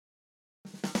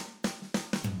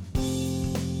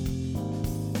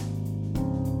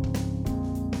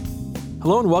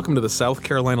Hello and welcome to the South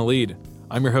Carolina Lead.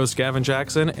 I'm your host, Gavin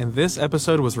Jackson, and this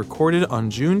episode was recorded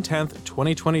on June 10th,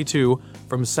 2022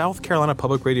 from South Carolina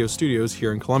Public Radio Studios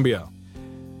here in Columbia.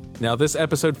 Now, this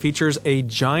episode features a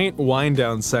giant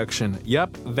wind-down section.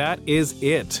 Yep, that is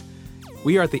it.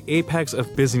 We are at the apex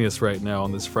of busyness right now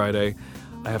on this Friday.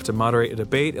 I have to moderate a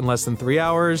debate in less than 3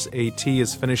 hours. AT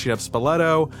is finishing up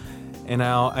Spoleto. And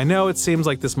now, I know it seems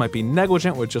like this might be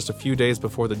negligent with just a few days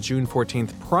before the June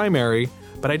 14th primary,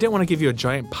 but I didn't want to give you a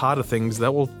giant pot of things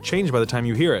that will change by the time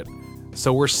you hear it.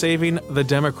 So we're saving the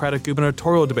Democratic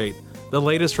gubernatorial debate, the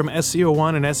latest from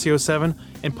SCO1 and SCO7,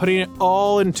 and putting it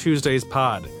all in Tuesday's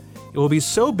pod. It will be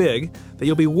so big that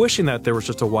you'll be wishing that there was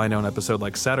just a wind-down episode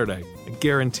like Saturday. I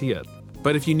guarantee it.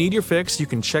 But if you need your fix, you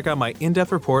can check out my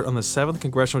in-depth report on the 7th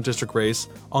Congressional District race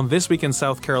on This Week in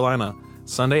South Carolina,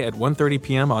 Sunday at 1:30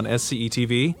 p.m. on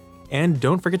SCE-TV. And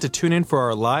don't forget to tune in for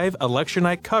our live election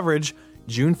night coverage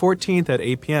June 14th at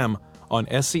 8 p.m. on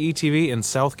SCE-TV and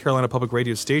South Carolina Public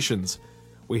Radio stations.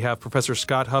 We have Professor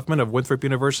Scott Huffman of Winthrop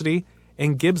University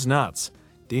and Gibbs Knotts,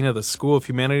 Dean of the School of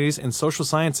Humanities and Social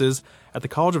Sciences at the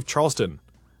College of Charleston,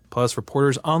 plus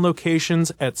reporters on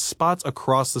locations at spots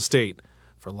across the state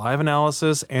for live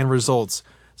analysis and results.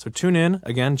 So tune in,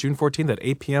 again, June 14th at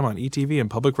 8 p.m. on ETV and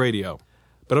Public Radio.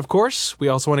 But of course, we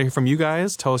also want to hear from you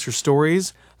guys. Tell us your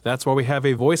stories. That's why we have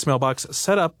a voicemail box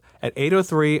set up at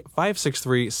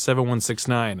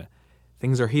 803-563-7169.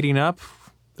 Things are heating up.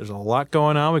 There's a lot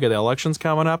going on. We got the elections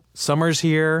coming up. Summer's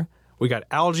here. We got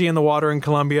algae in the water in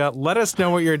Columbia. Let us know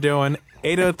what you're doing.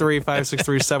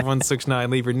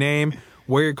 803-563-7169. Leave your name,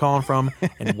 where you're calling from,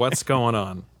 and what's going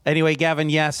on. Anyway,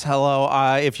 Gavin, yes, hello.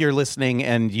 If you're listening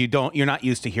and you're not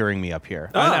used to hearing me up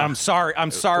here. I'm sorry. I'm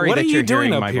sorry what that are you you're doing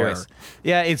hearing up my here? voice.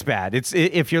 Yeah, it's bad.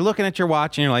 If you're looking at your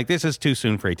watch and you're like, this is too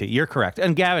soon for AT, you're correct.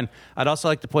 And Gavin, I'd also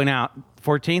like to point out,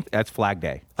 14th, that's Flag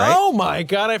Day. Right? Oh my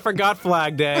God, I forgot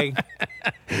Flag Day.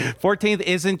 14th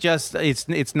isn't just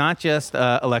it's not just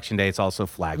Election Day. It's also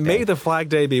Flag Day. May the Flag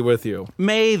Day be with you.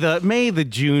 May the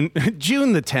June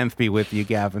the 10th be with you,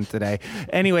 Gavin. Today.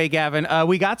 Anyway, Gavin,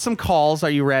 we got some calls. Are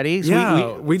you ready? So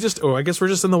yeah, I guess we're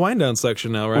just in the wind down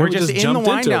section now, right? We're just in jumped the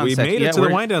wind into down it. We section. made it to the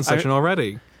wind down section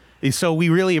already. So we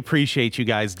really appreciate you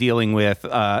guys dealing with.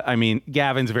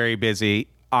 Gavin's very busy.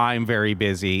 I'm very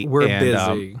busy. We're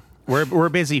busy. We're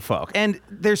busy folk, and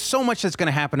there's so much that's going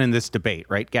to happen in this debate,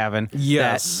 right, Gavin?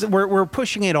 Yes. We're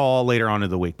pushing it all later on in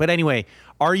the week. But anyway,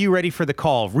 are you ready for the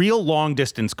call? Real long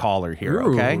distance caller here,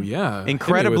 okay? Ooh, yeah.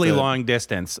 Incredibly long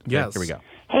distance. Yes. Here we go.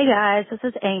 Hey guys, this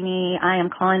is Amy. I am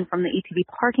calling from the ETV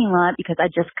parking lot because I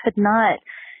just could not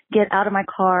get out of my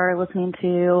car listening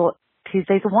to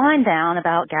Tuesday's wind down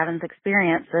about Gavin's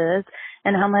experiences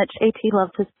and how much AT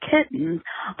loves his kittens.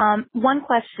 One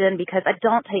question, because I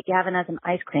don't take Gavin as an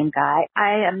ice cream guy.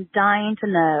 I am dying to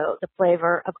know the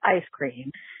flavor of ice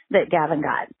cream that Gavin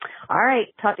got. All right,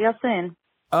 talk to y'all soon.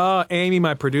 Amy,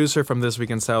 my producer from This Week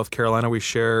in South Carolina, we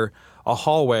share a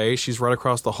hallway. She's right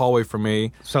across the hallway from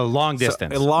me. So long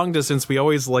distance. Long distance. We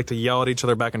always like to yell at each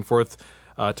other back and forth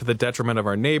to the detriment of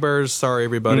our neighbors. Sorry,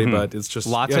 everybody, but it's just...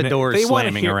 Lots of doors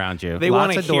slamming around you. They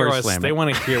want to hear doors us. slamming. They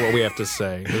want to hear what we have to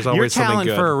say. There's You're always something talent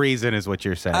good. for a reason is what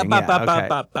you're saying. I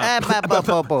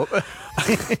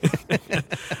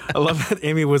love that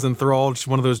Amy was enthralled. She's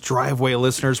one of those driveway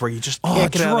listeners where you just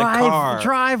can't get out of the car.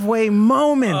 Driveway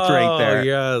moment right there.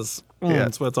 Yes.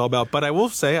 That's what it's all about. But I will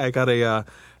say I got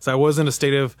so I was in a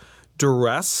state of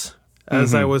duress,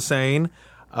 as I was saying.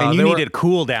 And you needed to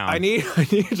cool down. I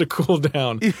needed to cool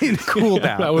down. You needed to cool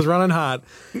down. I was running hot.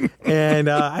 And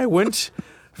I went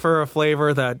for a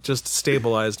flavor that just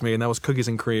stabilized me, and that was cookies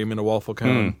and cream in a waffle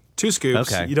cone. 2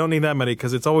 scoops. Okay. You don't need that many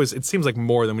because it seems like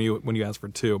more than when you ask for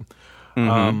 2.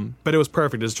 But it was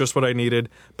perfect. It's just what I needed.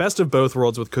 Best of both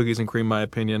worlds with cookies and cream, in my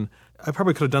opinion. I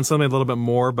probably could have done something a little bit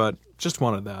more, but just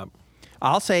wanted that.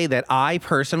 I'll say that I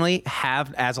personally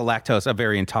have, as a lactose, a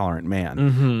very intolerant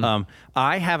man.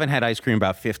 I haven't had ice cream in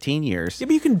about 15 years. Yeah,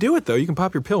 but you can do it, though. You can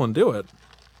pop your pill and do it.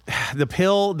 The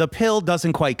pill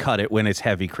doesn't quite cut it when it's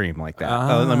heavy cream like that.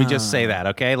 Let me just say that,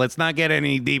 okay? Let's not get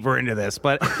any deeper into this.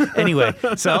 But anyway,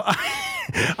 so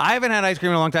I haven't had ice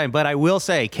cream in a long time, but I will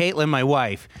say, Caitlin, my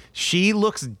wife, she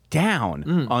looks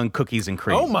down on cookies and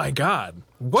cream. Oh, my God.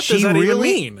 What does that even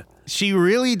mean? She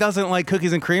really doesn't like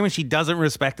cookies and cream, and she doesn't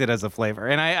respect it as a flavor.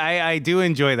 And I do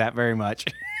enjoy that very much.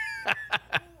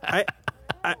 I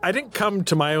didn't come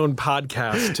to my own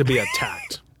podcast to be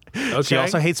attacked. Okay? She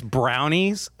also hates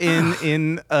brownies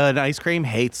in an ice cream,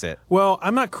 hates it. Well,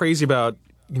 I'm not crazy about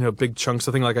big chunks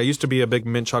of thing. Like I used to be a big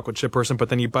mint chocolate chip person, but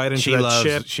then you bite into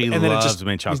chip. She and then loves it just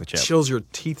mint chocolate chip. chills your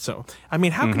teeth. So, I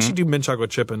mean, how could she do mint chocolate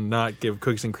chip and not give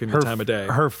cookies and cream the time of day?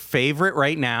 Her favorite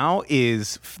right now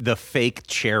is the fake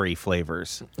cherry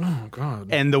flavors. Oh, God.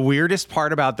 And the weirdest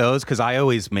part about those, because I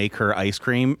always make her ice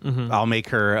cream, I'll make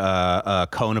her a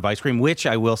cone of ice cream, which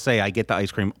I will say I get the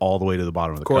ice cream all the way to the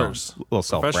bottom of the cone. A little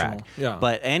self-brag. Yeah.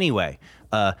 But anyway,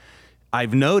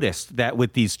 I've noticed that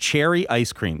with these cherry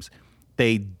ice creams,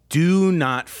 they do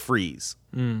not freeze.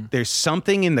 There's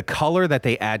something in the color that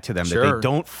they add to them that they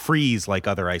don't freeze like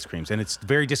other ice creams. And it's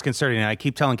very disconcerting. And I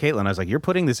keep telling Caitlin, I was like, you're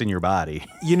putting this in your body.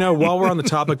 While we're on the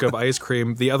topic of ice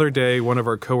cream, the other day, one of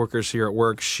our coworkers here at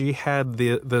work, she had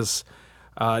this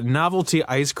novelty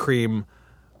ice cream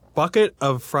bucket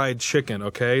of fried chicken,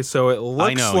 okay? So it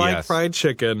looks like fried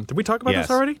chicken. Did we talk about this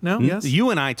already? No? Yes? You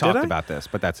and I talked about this,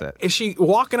 but that's it. Is she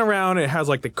walking around, it has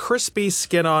like the crispy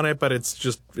skin on it, but it's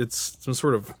some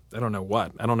sort of, I don't know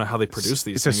what. I don't know how they produce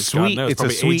these things. It's a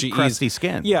sweet, crusty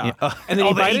skin. Yeah. And then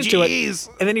you bite into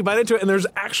it, and there's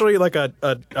actually like a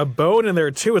bone in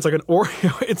there too. It's like an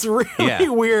Oreo. It's really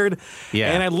weird.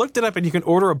 Yeah. And I looked it up, and you can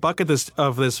order a bucket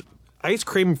of this ice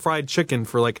cream fried chicken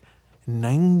for like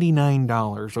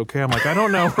 $99. Okay, I'm like, I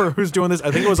don't know who's doing this. I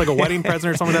think it was like a wedding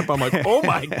present or something like that. But I'm like, oh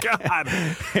my God.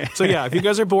 So yeah, if you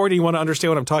guys are bored and you want to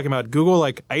understand what I'm talking about, Google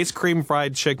like ice cream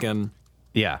fried chicken.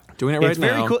 Yeah, doing it right now. It's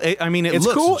very cool. I mean, it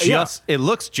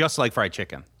looks just like fried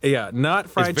chicken. Yeah, not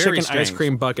fried chicken ice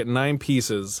cream bucket, 9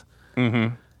 pieces.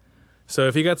 Mm-hmm. So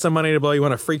if you got some money to blow, you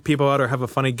want to freak people out or have a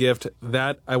funny gift,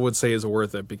 that I would say is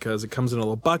worth it because it comes in a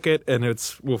little bucket and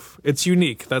it's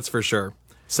unique. That's for sure.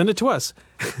 Send it to us.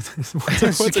 What's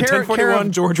it?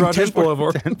 1041 George Rogers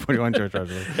Boulevard. 1041 George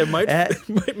Rogers. It might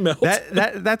melt.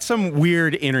 That's some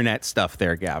weird internet stuff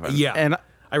there, Gavin. Yeah, and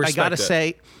I gotta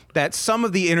say that some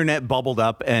of the internet bubbled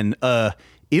up and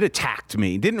it attacked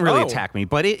me. Didn't really attack me,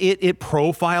 but it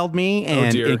profiled me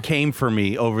and it came for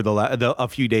me over a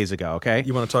few days ago. Okay,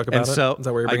 you want to talk about it? So is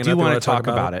that where you're bringing I do want to talk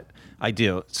about it. I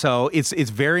do. So it's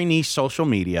very niche social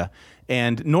media.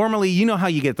 And normally, you know how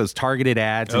you get those targeted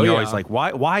ads, and you're always like,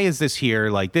 why is this here?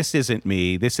 Like, this isn't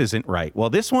me. This isn't right. Well,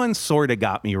 this one sort of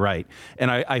got me right. And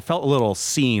I felt a little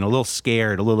seen, a little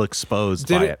scared, a little exposed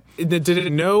by it. Did it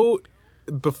know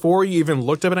before you even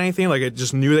looked up at anything? Like, it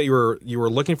just knew that you were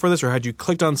looking for this? Or had you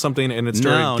clicked on something and it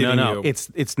started giving you? No.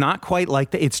 It's not quite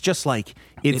like that. It's just like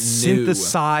it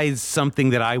synthesized something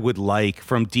that I would like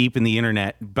from deep in the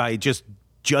internet by just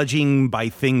judging by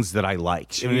things that I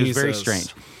liked. It was very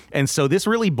strange. And so this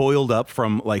really boiled up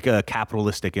from like a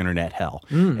capitalistic internet hell.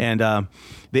 And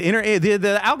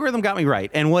the algorithm got me right.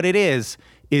 And what it is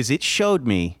it showed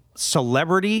me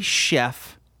celebrity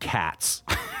chef cats.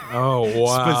 Oh,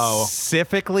 wow.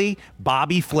 Specifically,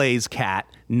 Bobby Flay's cat,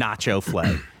 Nacho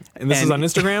Flay. And this is on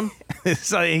Instagram?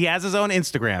 So he has his own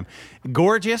Instagram.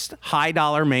 Gorgeous,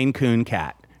 high-dollar Maine Coon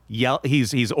cat.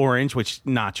 He's orange, which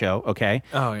Nacho, okay?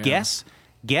 Oh, yeah.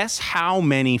 Guess how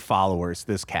many followers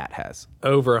this cat has?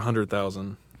 Over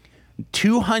 100,000.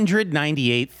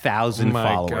 298,000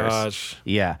 followers. Oh my gosh.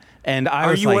 Yeah. And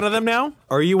are you one of them now?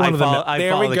 Are you one of them?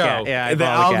 There we go. Cat. Yeah, the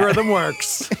algorithm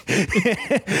works.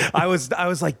 I was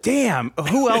like, damn,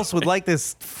 who else would like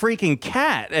this freaking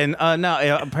cat? And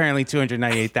no, apparently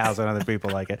 298,000 other people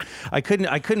like it. I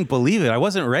couldn't believe it. I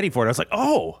wasn't ready for it. I was like,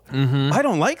 I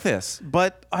don't like this,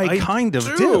 but I kind of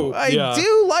do. I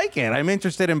do like it. I'm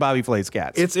interested in Bobby Flay's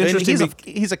cats. It's interesting.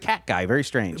 He's a cat guy. Very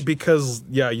strange. Because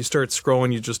you start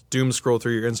scrolling, you just doom scroll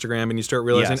through your Instagram, and you start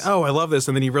realizing, I love this,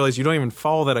 and then you realize you don't even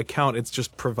follow that account. It's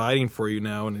just providing for you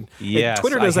now, and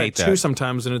Twitter does that too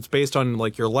sometimes, and it's based on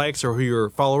like your likes or who your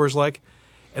followers like.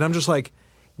 And I'm just like,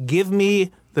 give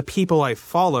me the people I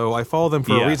follow. I follow them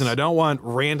for a reason. I don't want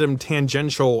random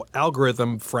tangential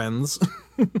algorithm friends.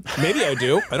 Maybe I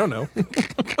do. I don't know.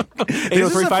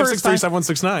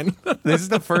 803-563-7169. This is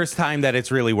the first time that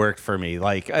it's really worked for me.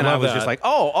 Like, and I was just like,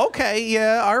 oh, okay,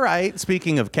 yeah, all right.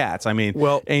 Speaking of cats, I mean,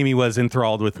 Amy was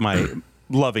enthralled with my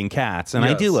loving cats, and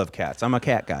I do love cats. I'm a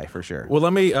cat guy for sure. Well,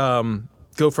 let me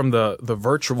go from the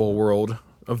virtual world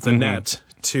of the net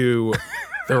to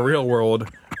the real world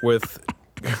with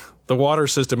the water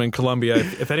system in Colombia.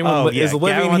 If anyone is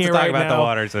living here right now, the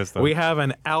water system. We have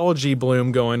an algae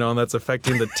bloom going on that's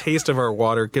affecting the taste of our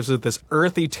water. It gives it this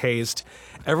earthy taste.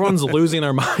 Everyone's losing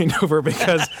their mind over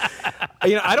because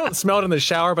I don't smell it in the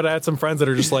shower, but I had some friends that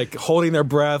are just like holding their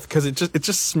breath because it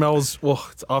just smells. Well,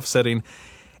 it's offsetting.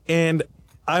 And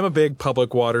I'm a big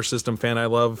public water system fan. I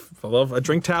love I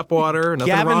drink tap water.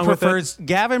 Nothing wrong with it.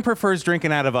 Gavin prefers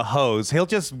drinking out of a hose. He'll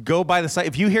just go by the side.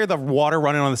 If you hear the water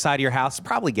running on the side of your house,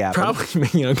 probably Gavin. Probably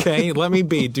me, okay? Let me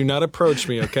be. Do not approach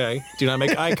me, okay? Do not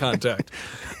make eye contact.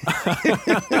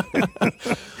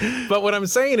 But what I'm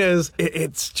saying is,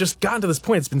 it's just gotten to this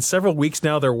point. It's been several weeks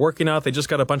now. They're working out. They just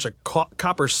got a bunch of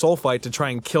copper sulfite to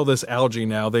try and kill this algae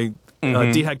now.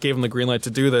 DHEC gave them the green light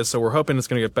to do this, so we're hoping it's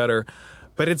going to get better.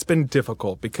 But it's been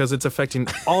difficult because it's affecting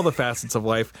all the facets of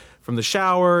life, from the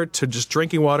shower to just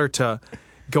drinking water to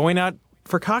going out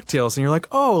for cocktails. And you're like,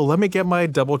 oh, let me get my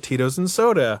double Tito's and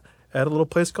soda at a little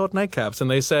place called Nightcaps.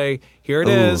 And they say, here it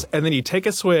is. And then you take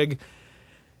a swig.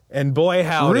 And boy,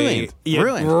 howdy.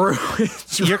 Ruined.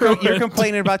 You're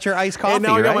complaining about your iced coffee, and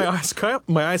now I got right?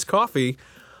 my iced coffee.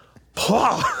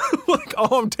 Like,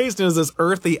 all I'm tasting is this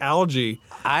earthy algae.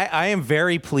 I am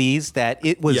very pleased that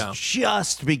it was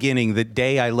just beginning the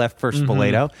day I left for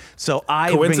Spoleto. So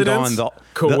I've been gone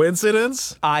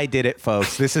Coincidence? I did it,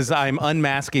 folks. I'm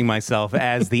unmasking myself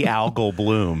as the algal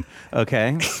bloom.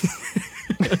 Okay.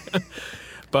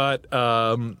 But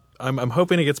I'm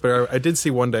hoping it gets better. I did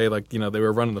see one day, they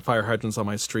were running the fire hydrants on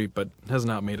my street, but it has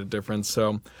not made a difference.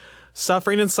 So,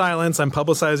 suffering in silence. I'm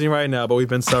publicizing right now, but we've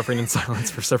been suffering in silence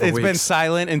for several weeks. It's been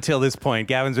silent until this point.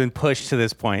 Gavin's been pushed to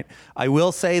this point. I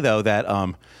will say, though, that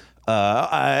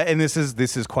and this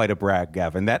is quite a brag,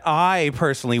 Gavin, that I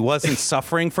personally wasn't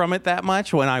suffering from it that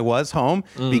much when I was home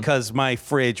because my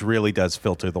fridge really does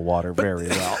filter the water very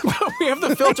well. We have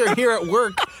the filter here at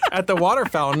work at the water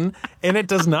fountain, and it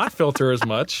does not filter as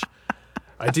much.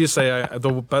 I do say the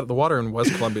water in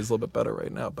West Columbia is a little bit better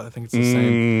right now, but I think it's the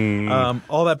same.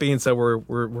 All that being said,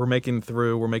 we're making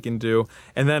through, we're making do,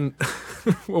 and then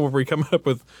we come up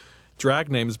with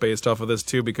drag names based off of this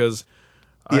too, because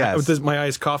my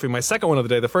iced coffee, my second one of the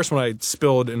day, the first one I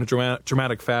spilled in a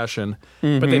dramatic fashion,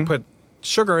 but they put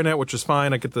sugar in it, which was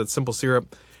fine. I get the simple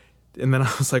syrup. And then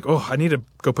I was like, oh, I need to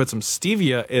go put some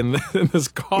stevia in this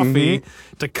coffee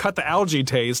to cut the algae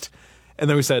taste. And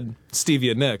then we said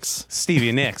Stevia Nicks.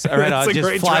 Stevia Nicks. All right, it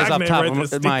just flies up top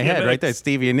of my head right there.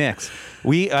 Stevia Nicks.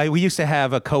 We used to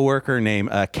have a coworker named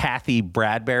Kathy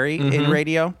Bradbury in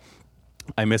radio.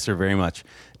 I miss her very much.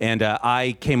 And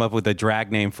I came up with a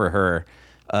drag name for her.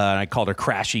 And I called her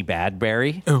Crashy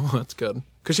Badberry. Oh, that's good.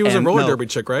 Because she was a roller derby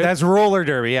chick, right? That's roller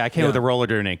derby. Yeah, I came with a roller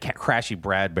derby name, Crashy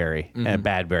Bradbury and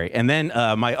Badberry. And then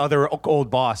my other old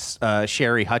boss,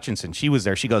 Sherry Hutchinson, she was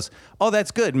there. She goes, "Oh,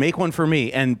 that's good. Make one for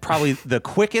me." And probably the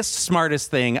quickest, smartest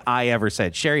thing I ever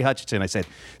said, Sherry Hutchinson. I said,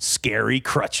 "Scary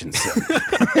Crutchinson."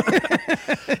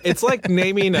 It's like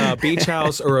naming a beach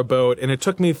house or a boat, and it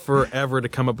took me forever to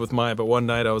come up with mine. But one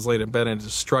night I was late in bed, and it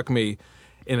just struck me,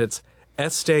 and it's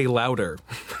Estee Lauder.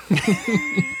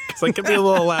 It's like, it can be a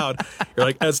little loud. You're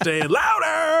like, Estee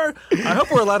Lauder! I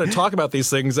hope we're allowed to talk about these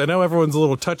things. I know everyone's a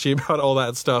little touchy about all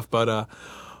that stuff, but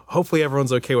hopefully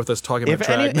everyone's okay with us talking about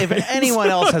drag names. If anyone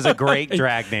else has a great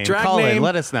drag name, call in,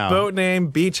 let us know. Boat name,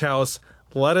 beach house,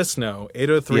 let us know.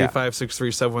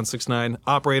 803-563-7169.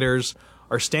 Operators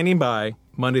are standing by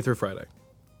Monday through Friday.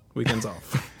 Weekends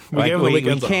off.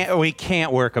 We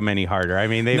can't work them any harder. I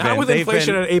mean, not with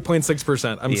inflation at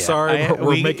 8.6%. I'm sorry,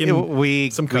 we're making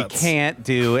some cuts. We can't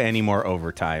do any more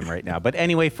overtime right now. But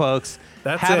anyway, folks,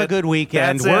 have a good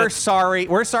weekend. We're sorry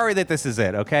that this is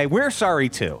it. Okay, we're sorry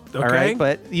too. Okay, all right,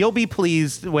 but you'll be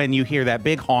pleased when you hear that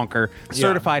big honker,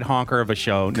 certified honker of a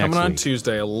show next week. Coming on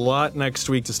Tuesday. A lot next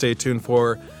week to stay tuned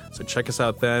for. So check us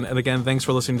out then. And again, thanks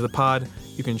for listening to the pod.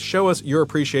 You can show us your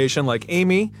appreciation like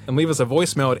Amy and leave us a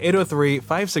voicemail at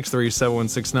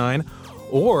 803-563-7169.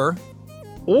 Or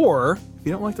if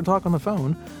you don't like to talk on the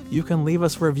phone, you can leave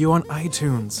us a review on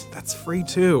iTunes. That's free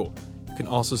too. You can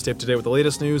also stay up to date with the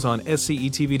latest news on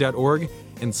scetv.org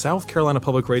and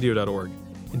southcarolinapublicradio.org.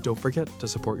 And don't forget to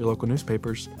support your local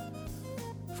newspapers.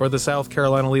 For the South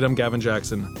Carolina Lead, I'm Gavin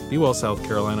Jackson. Be well, South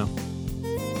Carolina.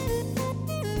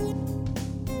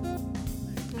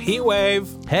 Heat wave.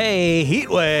 Hey, heat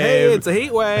wave. Hey, it's a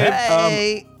heat wave.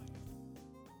 Hey.